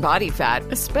stubborn body fat,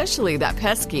 especially that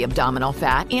pesky abdominal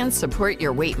fat, and support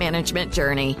your weight management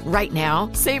journey. Right now,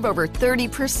 save over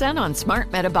 30% on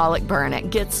Smart Metabolic Burn at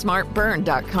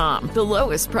GetSmartBurn.com. The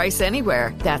lowest price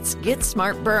anywhere. That's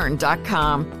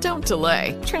GetSmartBurn.com. Don't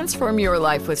delay. Transform your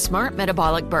life with Smart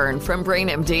Metabolic Burn from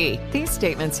BrainMD. These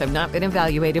statements have not been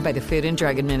evaluated by the Food and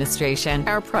Drug Administration.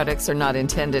 Our products are not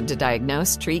intended to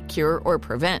diagnose, treat, cure, or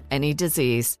prevent any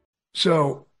disease.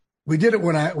 So we did it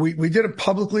when we did it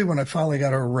publicly when I finally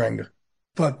got her ring.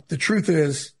 But the truth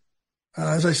is,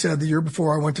 as I said, the year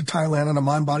before I went to Thailand on a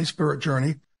mind, body, spirit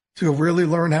journey to really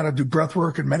learn how to do breath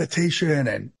work and meditation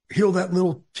and heal that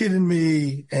little kid in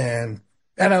me. And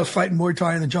I was fighting Muay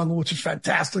Thai in the jungle, which is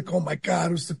fantastic. Oh my God,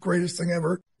 it was the greatest thing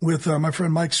ever with my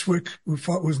friend Mike Swick, who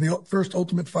was the first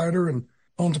ultimate fighter and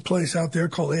owns a place out there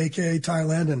called AKA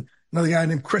Thailand. And another guy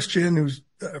named Christian, who's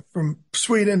from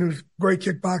Sweden, who's a great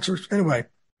kickboxer. Anyway,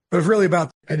 it was really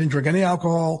about, I didn't drink any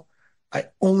alcohol. I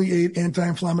only ate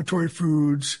anti-inflammatory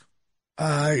foods.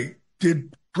 I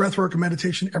did breath work and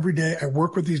meditation every day. I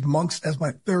work with these monks as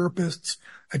my therapists.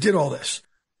 I did all this.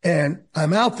 And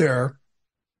I'm out there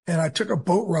and I took a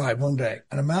boat ride one day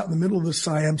and I'm out in the middle of the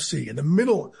Siam Sea, in the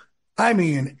middle, I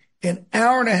mean, an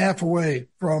hour and a half away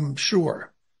from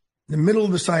shore, in the middle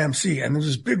of the Siam Sea. And there's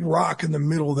this big rock in the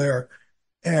middle there.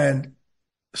 And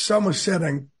sun was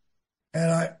setting and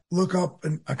I look up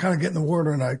and I kind of get in the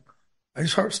water and I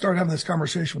just start having this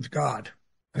conversation with God.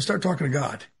 I start talking to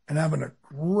God and having a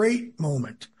great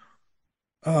moment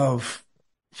of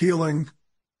healing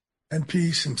and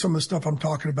peace and some of the stuff I'm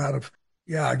talking about of,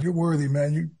 yeah, you're worthy,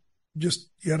 man. You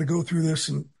had to go through this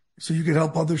and so you could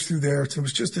help others through there. So it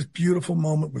was just this beautiful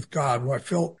moment with God where I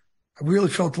felt I really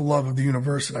felt the love of the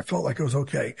universe, and I felt like it was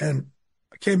okay. And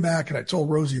I came back and I told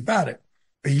Rosie about it.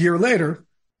 A year later,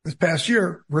 this past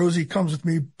year, Rosie comes with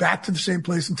me back to the same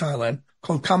place in Thailand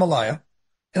called Kamalaya.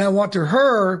 And I wanted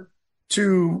her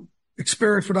to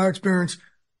experience what I experienced.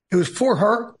 It was for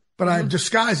her, but I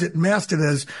disguised it and masked it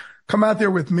as come out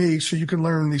there with me so you can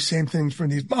learn these same things from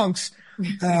these monks,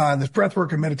 and this breath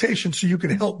work and meditation so you can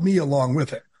help me along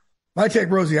with it. I take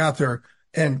Rosie out there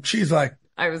and she's like,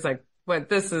 I was like, but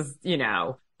this is,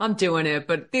 I'm doing it,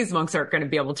 but these monks aren't going to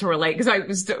be able to relate because I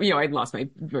was, I'd lost my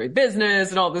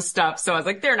business and all this stuff. So I was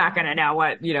like, they're not going to know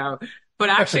what, but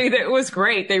actually it was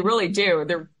great. They really do.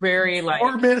 They're very like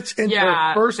 4 minutes into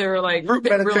their first they were like group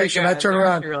meditation. Really I turn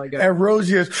around and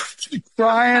Rosie is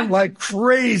crying like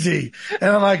crazy. And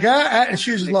I'm like, and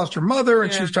she just lost her mother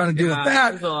and she was trying to deal with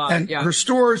that. And her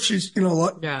stores, she's,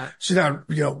 she's now,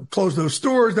 closed those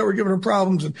stores that were giving her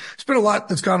problems. And it's been a lot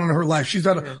that's gone on in her life. She's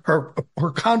had her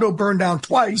condo burned down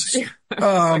twice.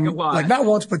 Like not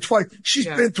once, but twice. She's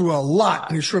been through a lot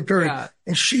in a short period.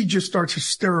 And she just starts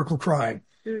hysterical crying.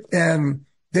 And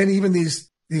then even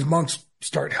these monks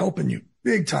start helping you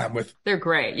big time with. They're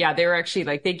great. Yeah. They're actually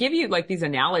like, they give you like these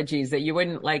analogies that you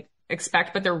wouldn't like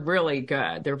expect, but they're really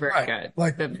good. They're very good.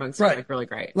 Like the monks are like really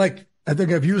great. Like I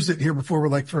think I've used it here before.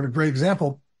 Like for a great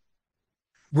example,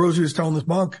 Rosie was telling this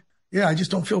monk, I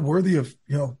just don't feel worthy of,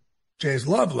 Jay's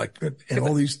love, like, and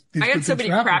all these I had so many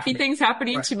crappy things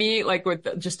happening to me, like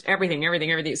with just everything.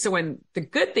 So when the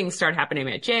good things started happening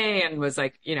at Jay and was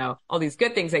like, all these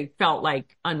good things, I felt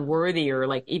like unworthy or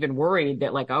like even worried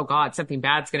that like, oh God, something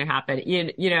bad's going to happen,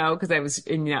 because I was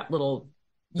in that little.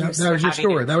 That was your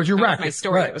story. That was your racket. My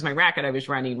story. Right. It was my racket I was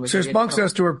running. So this monk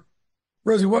says to her,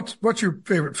 Rosie, what's your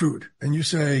favorite food? And you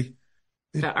say,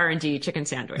 the R&D chicken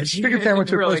sandwich. Chicken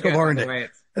sandwich at a place called R&D. Right.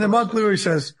 And the monk literally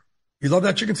says, you love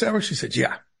that chicken sandwich? She said,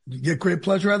 yeah. You get great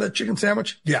pleasure out of that chicken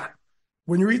sandwich? Yeah.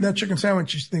 When you're eating that chicken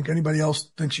sandwich, you think anybody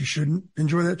else thinks you shouldn't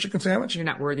enjoy that chicken sandwich? You're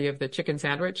not worthy of the chicken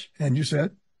sandwich. And you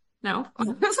said? No. I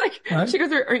was like, She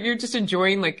goes, are you just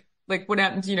enjoying like what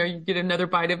happens, you get another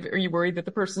bite of, are you worried that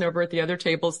the person over at the other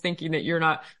table is thinking that you're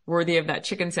not worthy of that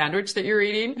chicken sandwich that you're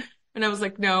eating? And I was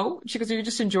like, no. She goes, are you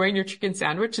just enjoying your chicken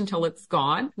sandwich until it's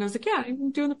gone? And I was like, yeah,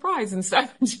 I'm doing the fries and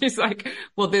stuff. And she's like,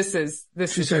 well, this is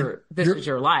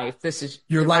your life. This is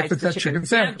your life is that chicken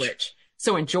sandwich.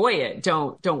 So enjoy it.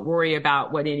 Don't worry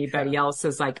about what anybody else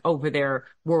is like over there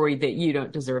worried that you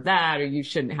don't deserve that or you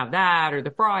shouldn't have that or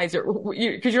the fries or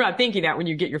because you're not thinking that when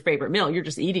you get your favorite meal, you're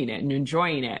just eating it and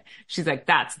enjoying it. She's like,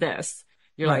 that's this.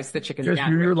 Your life's the chicken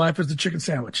sandwich. Your life is the chicken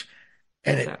sandwich.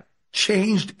 And it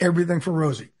changed everything for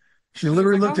Rosie. She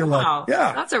literally looked at like,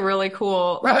 that's a really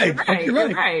cool.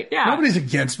 Right. Yeah. Nobody's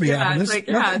against me having this. Like,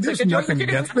 there's nothing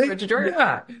against me.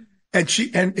 Yeah.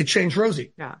 And it changed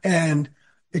Rosie. Yeah. And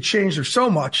it changed her so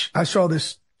much. I saw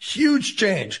this huge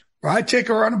change where I take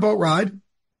her on a boat ride,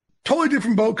 totally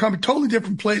different boat company, totally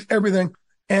different place, everything.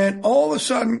 And all of a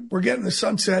sudden we're getting the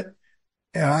sunset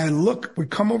and we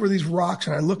come over these rocks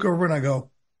and I look over and I go,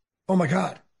 oh my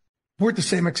God, we're at the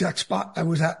same exact spot I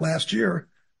was at last year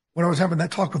when I was having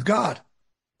that talk with God.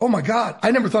 Oh my God.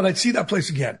 I never thought I'd see that place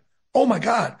again. Oh my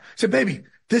God. I said, baby,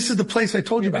 this is the place I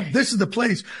told you about. This is the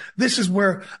place. This is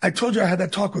where I told you I had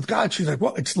that talk with God. She's like,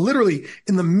 well, it's literally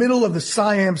in the middle of the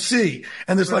Siam Sea.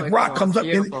 And this really like rock comes up.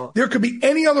 And there could be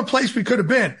any other place we could have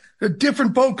been. A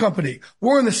different boat company.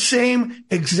 We're in the same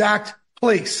exact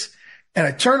place. And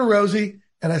I turned to Rosie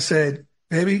and I said,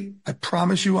 baby, I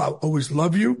promise you I'll always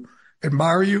love you,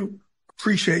 admire you,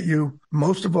 appreciate you.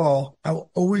 Most of all, I will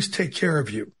always take care of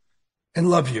you and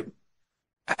love you.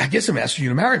 I guess I'm asking you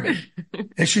to marry me.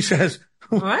 And she says,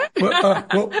 what?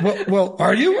 well,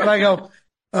 are you? And I go,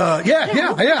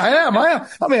 yeah, I am.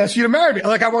 I'm asking you to marry me.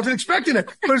 Like I wasn't expecting it,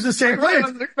 but it's the same place. I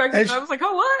wasn't expecting it. I was like,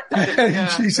 oh, what?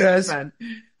 And she says,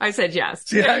 I said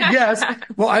yes. Yeah, yes.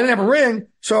 Well, I didn't have a ring.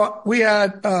 So we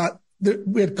had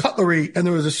cutlery and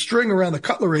there was a string around the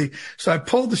cutlery. So I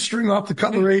pulled the string off the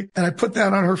cutlery and I put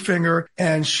that on her finger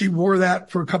and she wore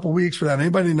that for a couple of weeks without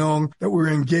anybody knowing that we were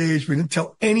engaged. We didn't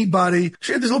tell anybody.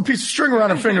 She had this little piece of string around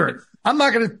her finger. I'm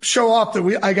not going to show off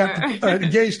that I got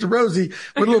engaged to Rosie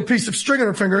with a little piece of string on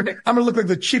her finger. I'm going to look like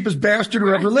the cheapest bastard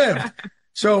who ever lived.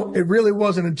 So it really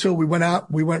wasn't until we went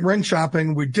out, we went ring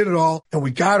shopping, we did it all and we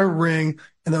got her ring.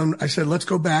 And then I said, let's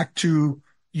go back to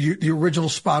the original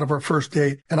spot of our first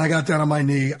date. And I got down on my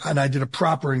knee and I did a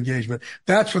proper engagement.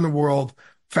 That's when the world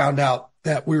found out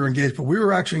that we were engaged, but we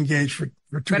were actually engaged for 2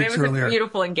 weeks earlier. But it was a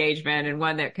beautiful engagement and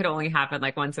one that could only happen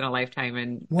like once in a lifetime.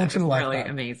 And once in a lifetime. Really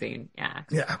amazing. Yeah.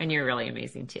 Yeah. And you're really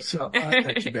amazing too. So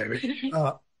thank you, baby.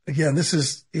 Again, this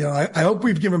is, I hope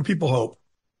we've given people hope.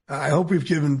 I hope we've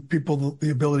given people the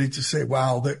ability to say,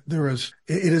 wow, it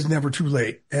is never too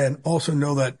late. And also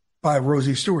know that by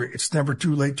Rosie's story, it's never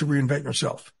too late to reinvent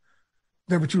yourself.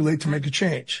 Never too late to make a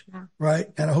change, right?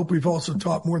 And I hope we've also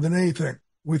taught more than anything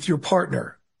with your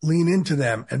partner, lean into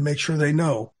them and make sure they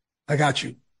know, I got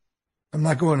you. I'm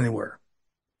not going anywhere.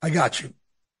 I got you.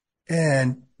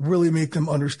 And really make them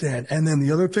understand. And then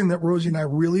the other thing that Rosie and I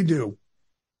really do,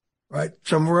 right?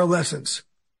 Some of our lessons,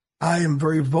 I am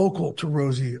very vocal to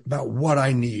Rosie about what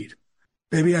I need.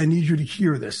 Baby, I need you to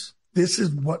hear this. This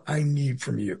is what I need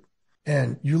from you.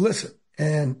 And you listen.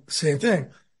 And same thing.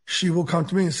 She will come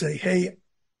to me and say, hey,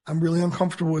 I'm really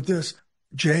uncomfortable with this.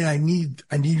 Jay, I need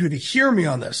you to hear me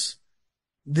on this.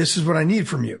 This is what I need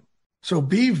from you. So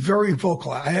be very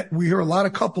vocal. We hear a lot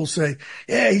of couples say,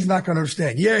 yeah, he's not going to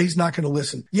understand. Yeah, he's not going to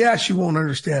listen. Yeah, she won't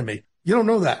understand me. You don't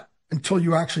know that until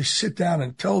you actually sit down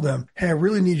and tell them, hey, I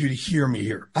really need you to hear me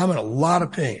here. I'm in a lot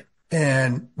of pain.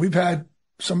 And we've had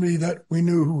somebody that we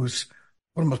knew who was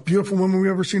one of the most beautiful women we've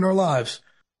ever seen in our lives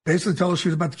basically tell us she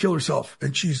was about to kill herself.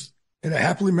 And she's in a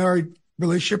happily married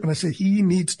relationship. And I said, he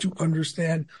needs to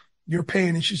understand your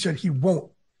pain. And she said, he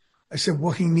won't. I said,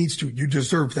 well, he needs to. You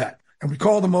deserve that. And we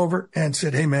called him over and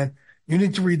said, hey, man, you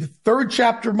need to read the 3rd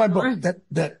chapter of my book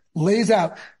that lays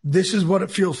out this is what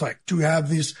it feels like to have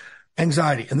this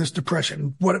anxiety and this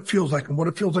depression, what it feels like and what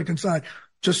it feels like inside,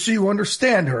 just so you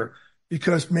understand her.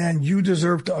 Because, man, you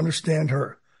deserve to understand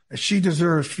her. And she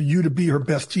deserves for you to be her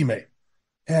best teammate.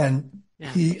 And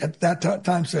he at that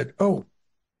time said, oh,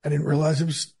 I didn't realize it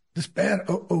was this bad.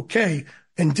 Oh, okay.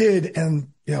 And did. And,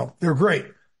 they're great.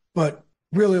 But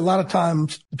really, a lot of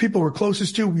times, the people we're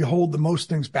closest to, we hold the most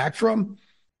things back from.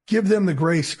 Give them the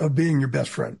grace of being your best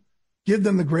friend. Give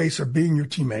them the grace of being your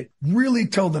teammate. Really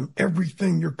tell them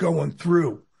everything you're going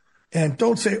through. And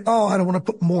don't say, oh, I don't want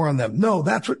to put more on them. No,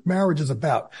 that's what marriage is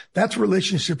about. That's what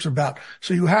relationships are about.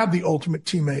 So you have the ultimate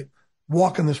teammate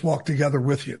walking this walk together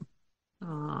with you.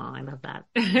 Oh, I love that.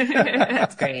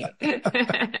 That's great.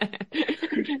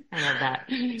 I love that.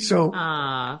 So,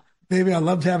 baby, I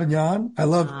loved having you on. I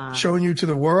love showing you to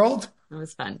the world. It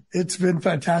was fun. It's been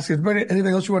fantastic. Anything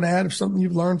else you want to add? If something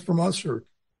you've learned from us, or?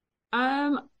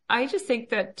 I just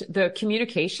think that the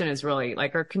communication is really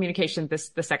our communication the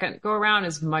second go around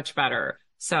is much better.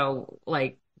 So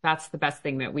that's the best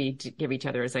thing that we give each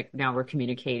other is now we're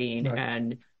communicating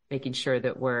and making sure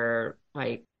that we're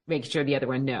making sure the other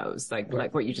one knows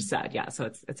like what you just said. Yeah.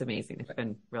 So it's amazing. It's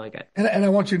been really good. And I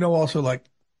want you to know also, I've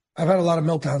had a lot of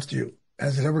meltdowns to you.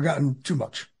 Has it ever gotten too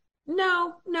much?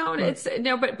 No, it's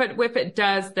no, but if it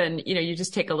does, then, you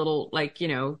just take a little, get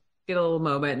a little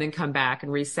moment and then come back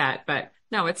and reset. But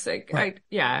no, it's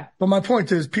But my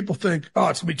point is people think, oh,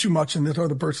 it's gonna be too much and this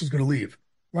other person's going to leave.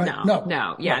 Right?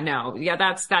 No. Yeah.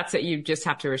 That's it. You just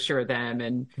have to assure them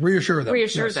and reassure them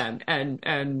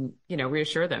and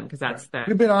reassure them because that's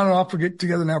We've been on and off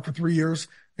together now for 3 years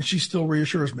and she still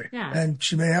reassures me. Yeah. And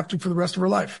she may have to for the rest of her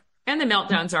life. And the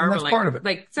meltdowns are part of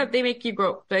it. So they make you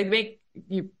grow. They make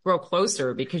you grow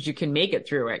closer because you can make it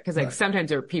through it. Because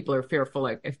sometimes people are fearful,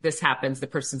 if this happens, the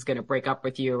person's going to break up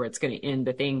with you or it's going to end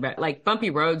the thing. But bumpy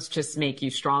roads just make you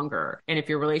stronger. And if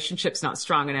your relationship's not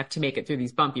strong enough to make it through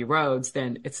these bumpy roads,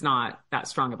 then it's not that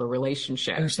strong of a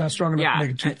relationship. And it's not strong enough to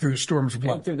make it through the storms of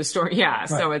life. Through the storm, yeah. Right.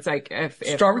 So it's if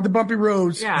start with the bumpy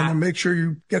roads, and then make sure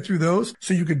you get through those,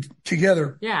 so you could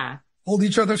together, hold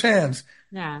each other's hands.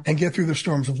 Yeah. And get through the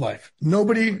storms of life.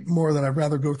 Nobody more than I'd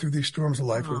rather go through these storms of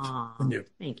life with than you.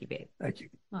 Thank you, babe. Thank you.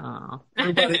 Aww.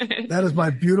 Everybody, that is my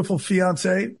beautiful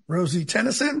fiance, Rosie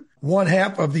Tenison, one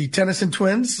half of the Tenison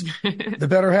twins. The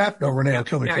better half? No, Renee will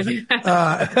kill me. Better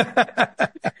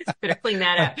clean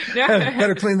that up.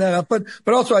 Better clean that up. But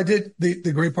also I did,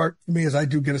 the great part for me is I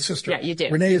do get a sister. Yeah, you do.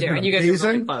 Renee has been and you amazing. guys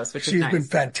are really close, which She's is nice. been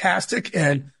fantastic.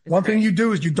 And one thing you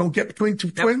do is you don't get between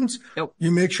two twins. Nope.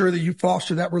 You make sure that you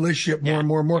foster that relationship more and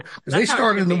more and more. Because they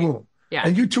started in the womb. Yeah.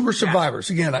 And you two were survivors.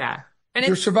 Again,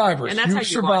 you're survivors. And you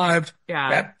survived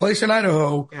that place in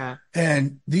Idaho. Yeah.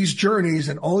 And these journeys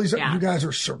and all these, you guys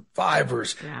are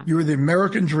survivors. Yeah. You're the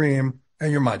American dream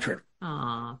and you're my dream.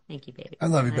 Aw, thank you, baby. I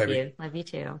love you, baby. Love you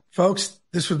too. Folks,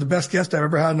 this was the best guest I've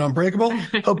ever had on Unbreakable.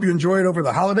 Hope you enjoyed over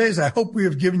the holidays. I hope we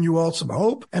have given you all some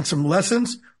hope and some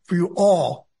lessons for you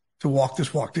all to walk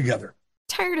this walk together.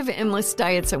 Tired of endless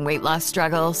diets and weight loss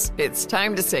struggles? It's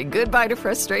time to say goodbye to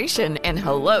frustration and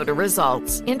hello to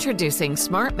results. Introducing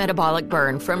Smart Metabolic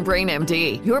Burn from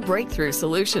BrainMD, your breakthrough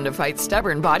solution to fight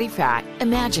stubborn body fat.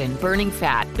 Imagine burning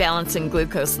fat, balancing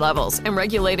glucose levels, and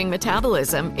regulating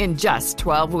metabolism in just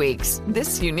 12 weeks.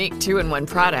 This unique 2-in-1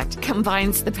 product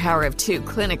combines the power of 2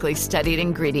 clinically studied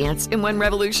ingredients in one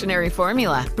revolutionary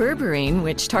formula. Berberine,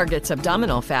 which targets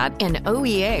abdominal fat, and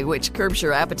OEA, which curbs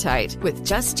your appetite. With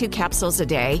just 2 capsules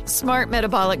a day, Smart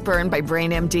Metabolic Burn by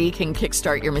BrainMD can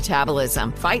kickstart your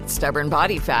metabolism, fight stubborn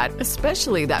body fat,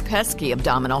 especially that pesky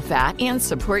abdominal fat, and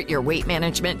support your weight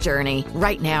management journey.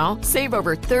 Right now, save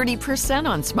over 30%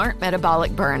 on Smart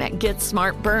Metabolic Burn at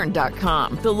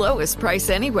GetSmartBurn.com. The lowest price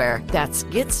anywhere. That's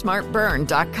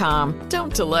GetSmartBurn.com.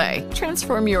 Don't delay.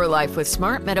 Transform your life with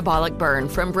Smart Metabolic Burn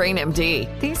from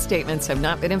BrainMD. These statements have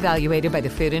not been evaluated by the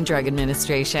Food and Drug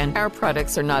Administration. Our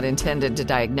products are not intended to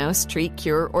diagnose, treat,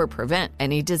 cure, or prevent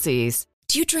any disease.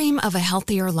 Do you dream of a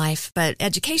healthier life, but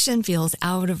education feels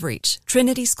out of reach?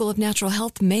 Trinity School of Natural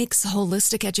Health makes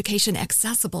holistic education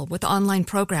accessible with online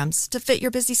programs to fit your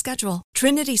busy schedule.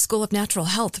 Trinity School of Natural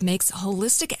Health makes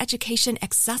holistic education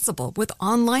accessible with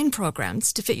online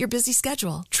programs to fit your busy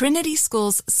schedule. Trinity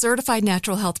School's Certified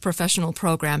Natural Health Professional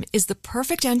Program is the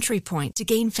perfect entry point to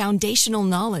gain foundational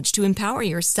knowledge to empower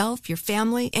yourself, your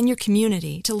family, and your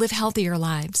community to live healthier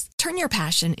lives. Turn your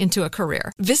passion into a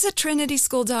career. Visit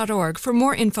trinityschool.org for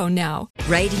more info now.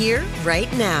 Right here,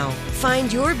 right now.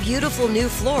 Find your beautiful new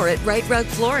floor at Right Rug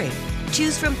Flooring.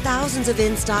 Choose from thousands of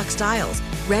in-stock styles,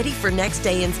 ready for next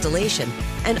day installation,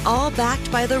 and all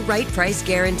backed by the right price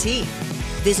guarantee.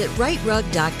 Visit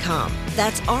rightrug.com.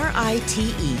 That's RITERUG.com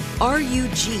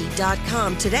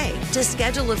today to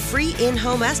schedule a free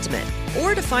in-home estimate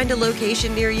or to find a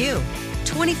location near you.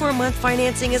 24-month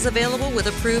financing is available with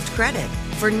approved credit.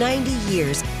 For 90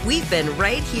 years, we've been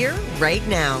right here, right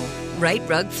now. Right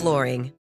Rug Flooring.